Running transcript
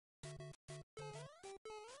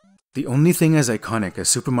The only thing as iconic as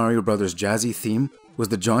Super Mario Bros.' jazzy theme was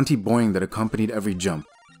the jaunty boing that accompanied every jump.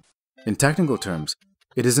 In technical terms,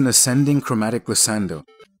 it is an ascending chromatic glissando,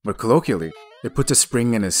 but colloquially, it puts a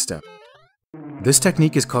spring in his step. This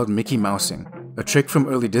technique is called Mickey Mousing, a trick from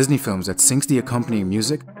early Disney films that syncs the accompanying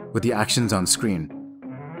music with the actions on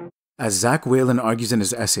screen. As Zach Whalen argues in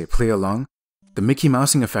his essay Play Along, the Mickey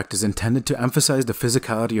Mousing effect is intended to emphasize the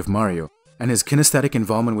physicality of Mario and his kinesthetic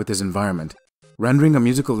involvement with his environment, rendering a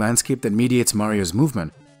musical landscape that mediates Mario's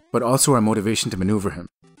movement, but also our motivation to maneuver him.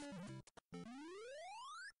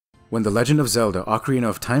 When The Legend of Zelda: Ocarina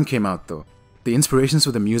of Time came out though, the inspirations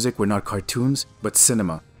for the music were not cartoons, but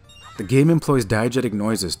cinema. The game employs diegetic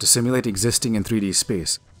noises to simulate existing in 3D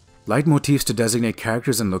space, leitmotifs to designate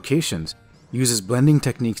characters and locations, uses blending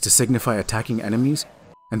techniques to signify attacking enemies,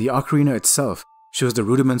 and the ocarina itself shows the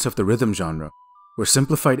rudiments of the rhythm genre, where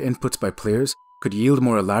simplified inputs by players could yield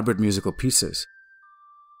more elaborate musical pieces.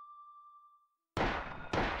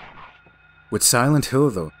 With Silent Hill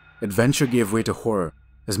though, adventure gave way to horror,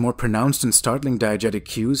 as more pronounced and startling diegetic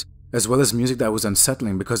cues, as well as music that was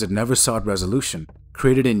unsettling because it never sought resolution,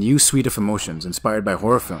 created a new suite of emotions inspired by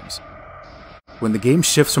horror films. When the game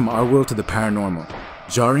shifts from our world to the paranormal,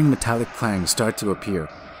 jarring metallic clangs start to appear,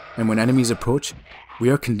 and when enemies approach, we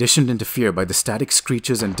are conditioned into fear by the static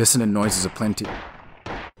screeches and dissonant noises aplenty.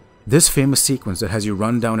 This famous sequence that has you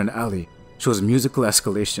run down an alley shows musical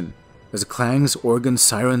escalation, as clangs, organs,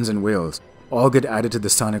 sirens, and wails all get added to the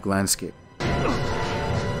sonic landscape.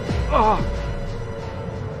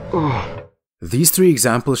 These three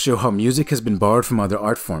examples show how music has been borrowed from other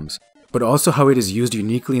art forms, but also how it is used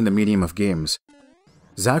uniquely in the medium of games.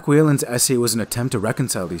 Zach Whalen's essay was an attempt to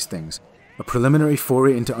reconcile these things, a preliminary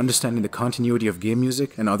foray into understanding the continuity of game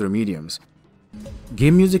music and other mediums.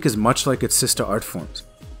 Game music is much like its sister art forms,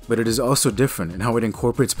 but it is also different in how it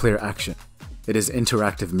incorporates player action. It is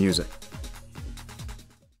interactive music.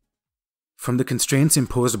 From the constraints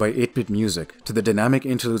imposed by 8-bit music to the dynamic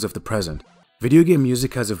interludes of the present, video game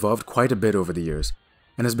music has evolved quite a bit over the years,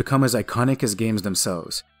 and has become as iconic as games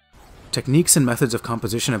themselves. Techniques and methods of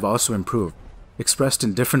composition have also improved, expressed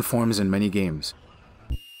in different forms in many games.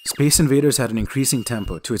 Space Invaders had an increasing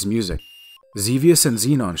tempo to its music. Xevious and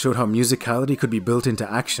Xenon showed how musicality could be built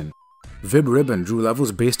into action. Vib Ribbon drew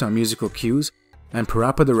levels based on musical cues, and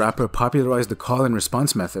Parappa the Rapper popularized the call and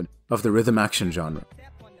response method of the rhythm action genre.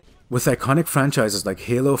 With iconic franchises like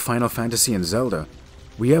Halo, Final Fantasy, and Zelda,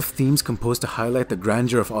 we have themes composed to highlight the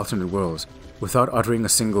grandeur of alternate worlds without uttering a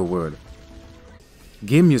single word.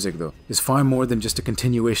 Game music, though, is far more than just a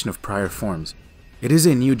continuation of prior forms. It is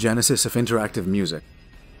a new genesis of interactive music.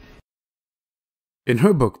 In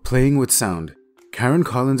her book, Playing with Sound, Karen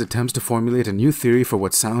Collins attempts to formulate a new theory for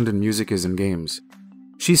what sound and music is in games.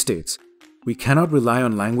 She states, "We cannot rely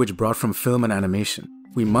on language brought from film and animation.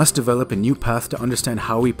 We must develop a new path to understand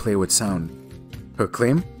how we play with sound." Her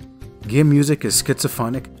claim? Game music is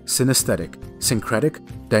schizophonic, synesthetic, syncretic,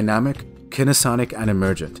 dynamic, kinesonic, and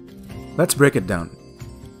emergent. Let's break it down.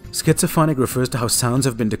 Schizophonic refers to how sounds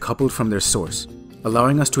have been decoupled from their source,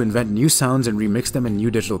 allowing us to invent new sounds and remix them in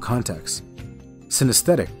new digital contexts.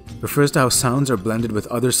 Synesthetic refers to how sounds are blended with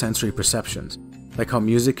other sensory perceptions, like how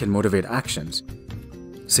music can motivate actions.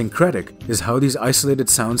 Syncretic is how these isolated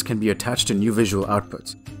sounds can be attached to new visual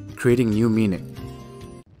outputs, creating new meaning.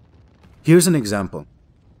 Here's an example.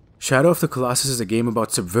 Shadow of the Colossus is a game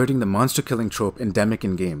about subverting the monster-killing trope endemic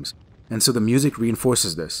in games, and so the music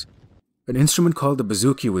reinforces this. An instrument called the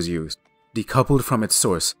bouzouki was used, decoupled from its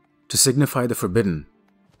source, to signify the forbidden.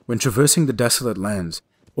 When traversing the desolate lands,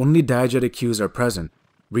 only diegetic cues are present,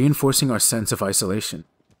 reinforcing our sense of isolation.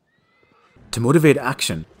 To motivate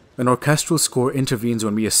action, an orchestral score intervenes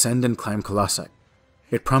when we ascend and climb colossi.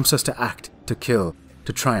 It prompts us to act, to kill,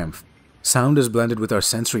 to triumph. Sound is blended with our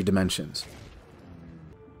sensory dimensions.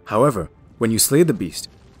 However, when you slay the beast,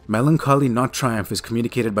 melancholy, not triumph, is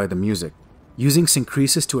communicated by the music, using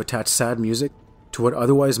syncresis to attach sad music to what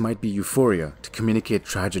otherwise might be euphoria to communicate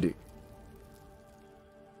tragedy.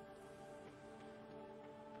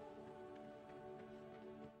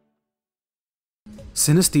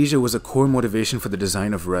 Synesthesia was a core motivation for the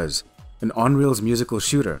design of Rez, an on-rails musical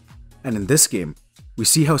shooter, and in this game, we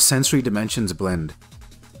see how sensory dimensions blend.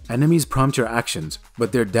 Enemies prompt your actions,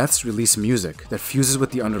 but their deaths release music that fuses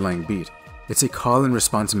with the underlying beat. It's a call and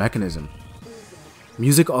response mechanism.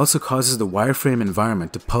 Music also causes the wireframe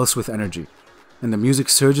environment to pulse with energy, and the music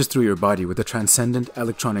surges through your body with a transcendent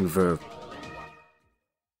electronic verve.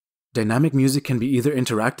 Dynamic music can be either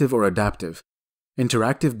interactive or adaptive.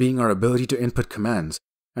 Interactive being our ability to input commands,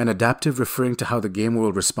 and adaptive referring to how the game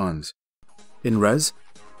world responds. In Rez,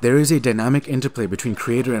 there is a dynamic interplay between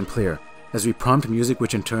creator and player, as we prompt music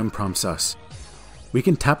which in turn prompts us. We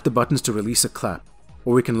can tap the buttons to release a clap,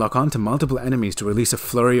 or we can lock on to multiple enemies to release a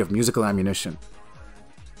flurry of musical ammunition.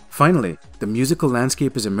 Finally, the musical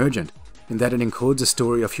landscape is emergent in that it encodes a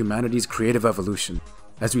story of humanity's creative evolution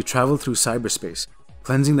as we travel through cyberspace,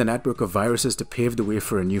 cleansing the network of viruses to pave the way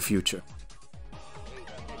for a new future.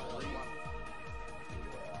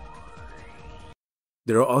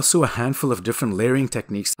 There are also a handful of different layering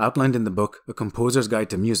techniques outlined in the book A Composer's Guide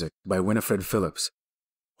to Music by Winifred Phillips.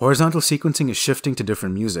 Horizontal sequencing is shifting to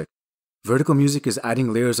different music. Vertical music is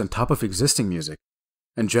adding layers on top of existing music.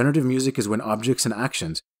 And generative music is when objects and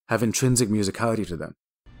actions have intrinsic musicality to them.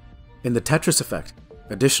 In the Tetris effect,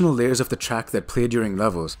 additional layers of the track that play during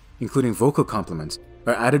levels, including vocal complements,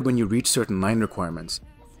 are added when you reach certain line requirements.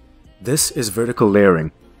 This is vertical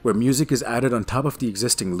layering, where music is added on top of the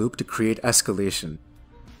existing loop to create escalation.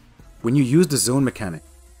 When you use the zone mechanic,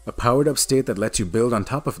 a powered-up state that lets you build on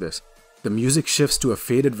top of this, the music shifts to a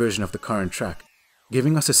faded version of the current track,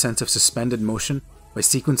 giving us a sense of suspended motion by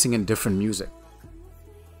sequencing in different music.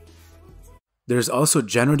 There is also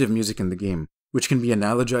generative music in the game, which can be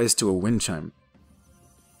analogized to a wind chime.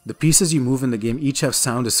 The pieces you move in the game each have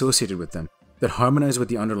sound associated with them that harmonize with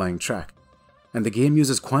the underlying track, and the game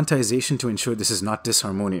uses quantization to ensure this is not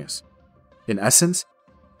disharmonious. In essence,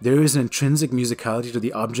 there is an intrinsic musicality to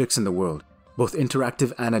the objects in the world, both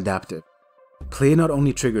interactive and adaptive. Play not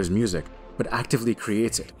only triggers music, but actively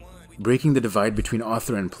creates it, breaking the divide between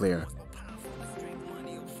author and player.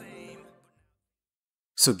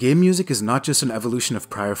 So game music is not just an evolution of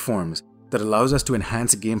prior forms that allows us to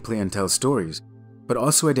enhance gameplay and tell stories, but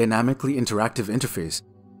also a dynamically interactive interface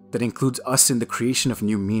that includes us in the creation of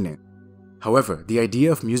new meaning. However, the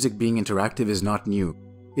idea of music being interactive is not new.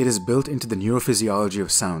 It is built into the neurophysiology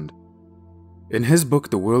of sound. In his book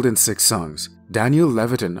The World in 6 Songs, Daniel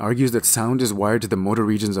Levitin argues that sound is wired to the motor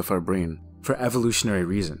regions of our brain for evolutionary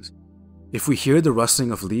reasons. If we hear the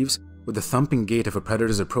rustling of leaves or the thumping gait of a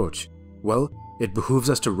predator's approach, well, it behooves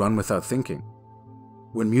us to run without thinking.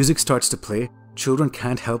 When music starts to play, children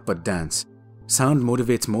can't help but dance. Sound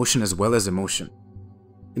motivates motion as well as emotion.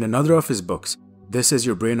 In another of his books, This Is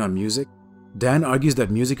Your Brain on Music, Dan argues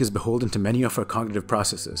that music is beholden to many of our cognitive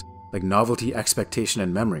processes, like novelty, expectation,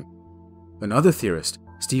 and memory. Another theorist,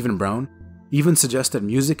 Stephen Brown, even suggests that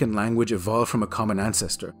music and language evolved from a common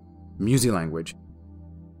ancestor, musilanguage.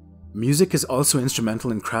 Music is also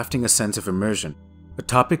instrumental in crafting a sense of immersion, a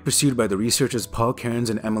topic pursued by the researchers Paul Cairns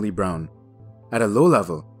and Emily Brown. At a low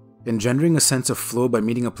level, engendering a sense of flow by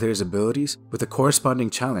meeting a player's abilities with a corresponding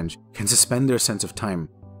challenge can suspend their sense of time,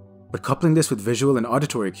 but coupling this with visual and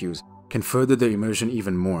auditory cues can further their immersion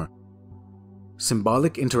even more.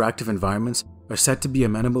 Symbolic interactive environments are said to be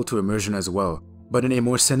amenable to immersion as well, but in a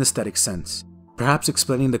more synesthetic sense, perhaps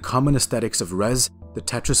explaining the common aesthetics of Rez, the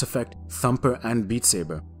Tetris Effect, Thumper, and Beat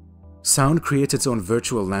Saber. Sound creates its own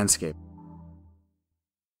virtual landscape.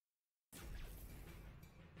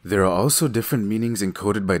 There are also different meanings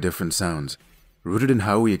encoded by different sounds, rooted in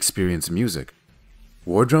how we experience music.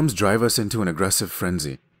 War drums drive us into an aggressive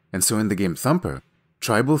frenzy, and so in the game Thumper,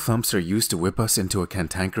 tribal thumps are used to whip us into a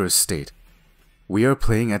cantankerous state. We are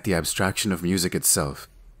playing at the abstraction of music itself.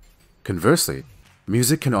 Conversely,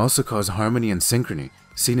 music can also cause harmony and synchrony,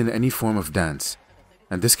 seen in any form of dance,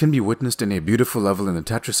 and this can be witnessed in a beautiful level in the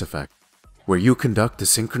Tetris Effect, where you conduct the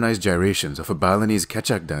synchronized gyrations of a Balinese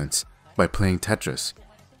Kecak dance by playing Tetris.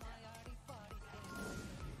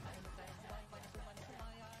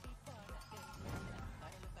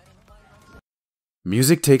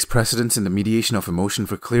 Music takes precedence in the mediation of emotion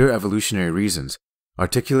for clear evolutionary reasons,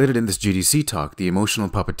 articulated in this GDC talk, The Emotional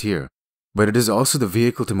Puppeteer, but it is also the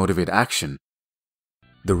vehicle to motivate action.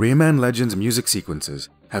 The Rayman Legends music sequences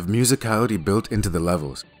have musicality built into the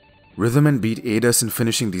levels. Rhythm and beat aid us in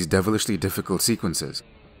finishing these devilishly difficult sequences.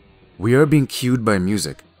 We are being cued by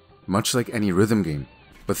music, much like any rhythm game,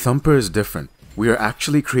 but Thumper is different. We are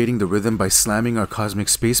actually creating the rhythm by slamming our cosmic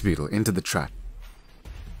space beetle into the track.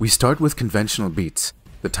 We start with conventional beats.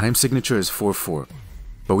 The time signature is 4/4,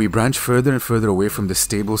 but we branch further and further away from the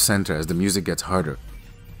stable center as the music gets harder.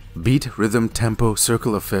 Beat, rhythm, tempo,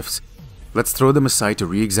 circle of fifths, let's throw them aside to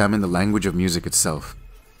re-examine the language of music itself.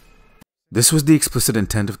 This was the explicit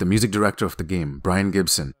intent of the music director of the game, Brian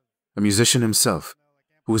Gibson, a musician himself,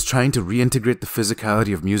 who was trying to reintegrate the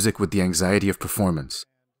physicality of music with the anxiety of performance.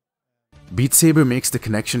 Beat Saber makes the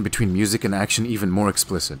connection between music and action even more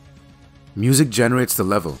explicit. Music generates the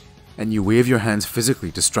level, and you wave your hands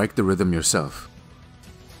physically to strike the rhythm yourself.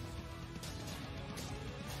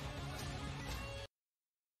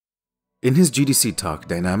 In his GDC talk,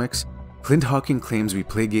 Dynamics, Clint Hawking claims we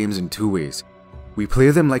play games in two ways. We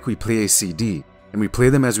play them like we play a CD, and we play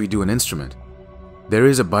them as we do an instrument. There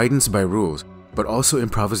is abidance by rules, but also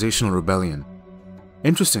improvisational rebellion.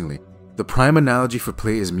 Interestingly, the prime analogy for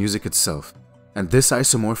play is music itself, and this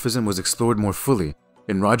isomorphism was explored more fully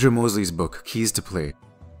in Roger Mosley's book, Keys to Play.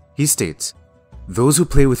 He states, "Those who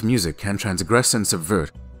play with music can transgress and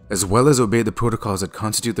subvert, as well as obey the protocols that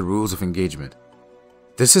constitute the rules of engagement."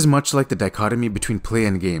 This is much like the dichotomy between play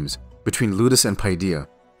and games, between ludus and paideia.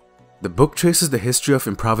 The book traces the history of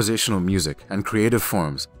improvisational music and creative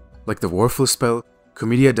forms, like the Warful Spell,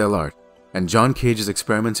 Commedia dell'arte, and John Cage's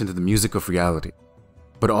experiments into the music of reality,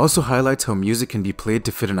 but also highlights how music can be played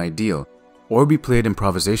to fit an ideal, or be played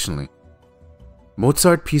improvisationally.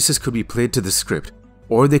 Mozart pieces could be played to the script,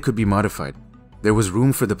 or they could be modified. There was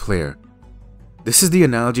room for the player. This is the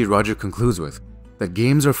analogy Roger concludes with, that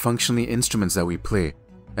games are functionally instruments that we play,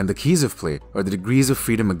 and the keys of play are the degrees of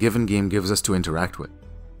freedom a given game gives us to interact with.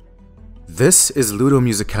 This is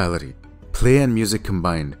ludomusicality, play and music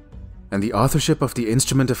combined, and the authorship of the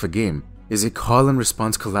instrument of a game is a call and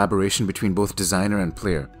response collaboration between both designer and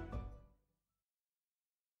player.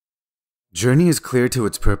 Journey is clear to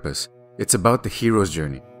its purpose. It's about the hero's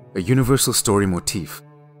journey, a universal story motif,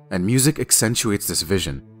 and music accentuates this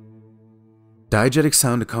vision. Diegetic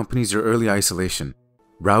sound accompanies your early isolation.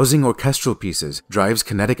 Rousing orchestral pieces drives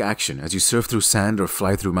kinetic action as you surf through sand or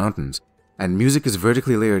fly through mountains, and music is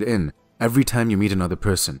vertically layered in every time you meet another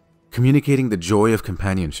person, communicating the joy of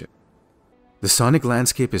companionship. The sonic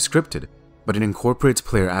landscape is scripted, but it incorporates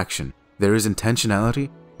player action. There is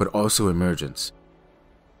intentionality, but also emergence.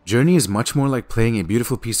 Journey is much more like playing a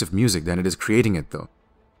beautiful piece of music than it is creating it though.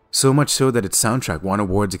 So much so that its soundtrack won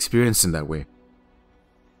awards experienced in that way.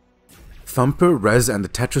 Thumper, Rez, and the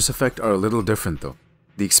Tetris Effect are a little different though.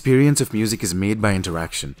 The experience of music is made by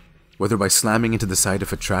interaction, whether by slamming into the side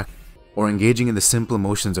of a track or engaging in the simple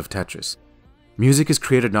motions of Tetris. Music is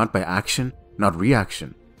created not by action, not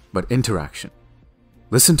reaction, but interaction.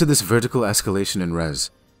 Listen to this vertical escalation in Rez.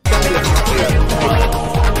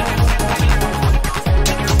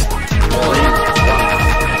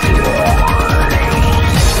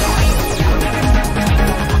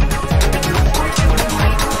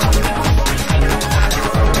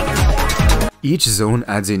 Each zone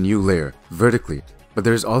adds a new layer, vertically, but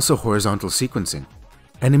there is also horizontal sequencing.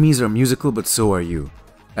 Enemies are musical, but so are you.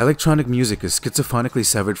 Electronic music is schizophonically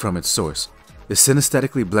severed from its source, is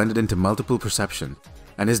synesthetically blended into multiple perceptions,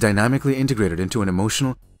 and is dynamically integrated into an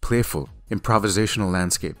emotional, playful, improvisational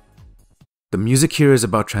landscape. The music here is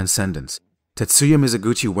about transcendence. Tetsuya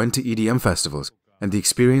Mizuguchi went to EDM festivals, and the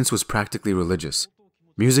experience was practically religious.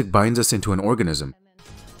 Music binds us into an organism.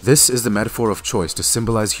 This is the metaphor of choice to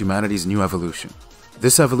symbolize humanity's new evolution.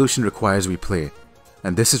 This evolution requires we play,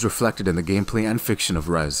 and this is reflected in the gameplay and fiction of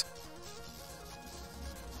Rez.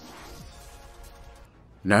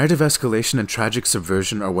 Narrative escalation and tragic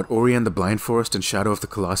subversion are what Ori and the Blind Forest and Shadow of the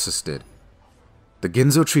Colossus did. The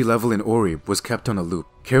Ginzo tree level in Ori was kept on a loop,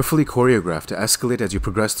 carefully choreographed to escalate as you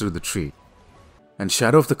progress through the tree. And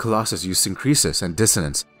Shadow of the Colossus used synkresis and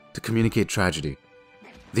dissonance to communicate tragedy.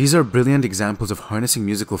 These are brilliant examples of harnessing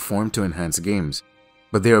musical form to enhance games,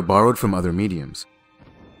 but they are borrowed from other mediums.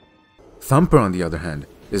 Thumper, on the other hand,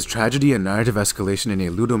 is tragedy and narrative escalation in a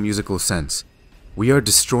ludo-musical sense. We are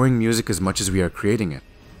destroying music as much as we are creating it.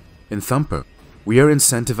 In Thumper, we are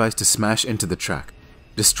incentivized to smash into the track,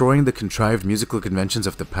 destroying the contrived musical conventions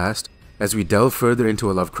of the past as we delve further into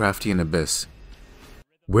a Lovecraftian abyss.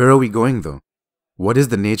 Where are we going though? What is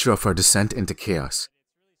the nature of our descent into chaos?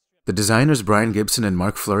 The designers Brian Gibson and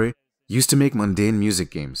Mark Fleury used to make mundane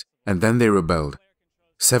music games, and then they rebelled.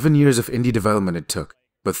 7 years of indie development it took,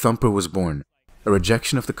 but Thumper was born, a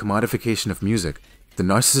rejection of the commodification of music, the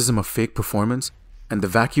narcissism of fake performance, and the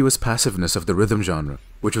vacuous passiveness of the rhythm genre,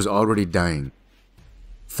 which was already dying.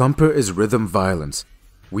 Thumper is rhythm violence.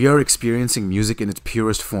 We are experiencing music in its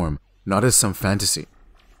purest form, not as some fantasy.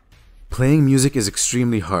 Playing music is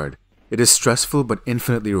extremely hard. It is stressful but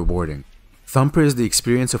infinitely rewarding. Thumper is the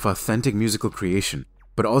experience of authentic musical creation,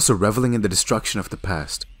 but also reveling in the destruction of the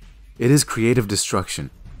past. It is creative destruction.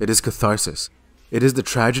 It is catharsis. It is the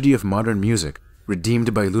tragedy of modern music,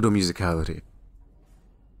 redeemed by ludomusicality.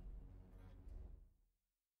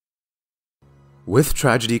 With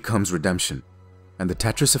tragedy comes redemption, and the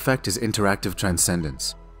Tetris Effect is interactive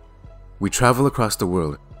transcendence. We travel across the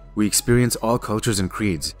world, we experience all cultures and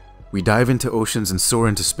creeds, we dive into oceans and soar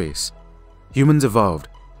into space. Humans evolved,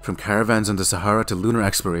 from caravans on the Sahara to lunar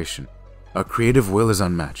exploration. Our creative will is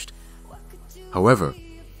unmatched. However,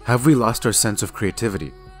 have we lost our sense of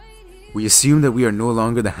creativity? We assume that we are no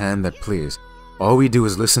longer the hand that plays. All we do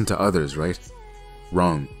is listen to others, right?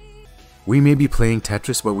 Wrong. We may be playing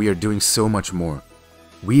Tetris, but we are doing so much more.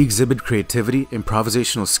 We exhibit creativity,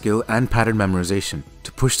 improvisational skill, and pattern memorization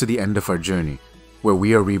to push to the end of our journey, where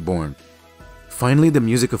we are reborn. Finally, the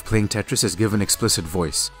music of playing Tetris is given explicit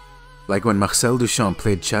voice, like when Marcel Duchamp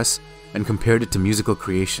played chess and compared it to musical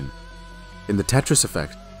creation. In the Tetris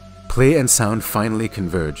effect, play and sound finally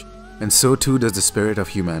converge, and so too does the spirit of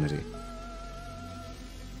humanity.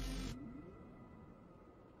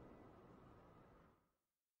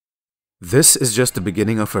 This is just the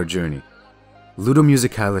beginning of our journey.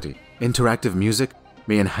 Ludomusicality, interactive music,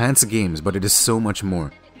 may enhance games, but it is so much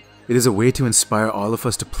more. It is a way to inspire all of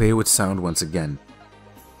us to play with sound once again.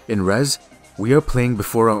 In Rez, we are playing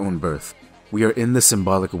before our own birth. We are in the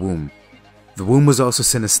symbolic womb. The womb was also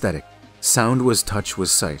synesthetic. Sound was touch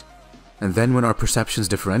was sight. And then when our perceptions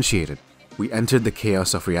differentiated, we entered the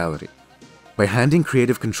chaos of reality. By handing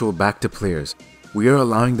creative control back to players, we are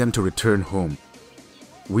allowing them to return home.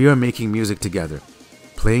 We are making music together,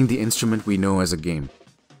 playing the instrument we know as a game.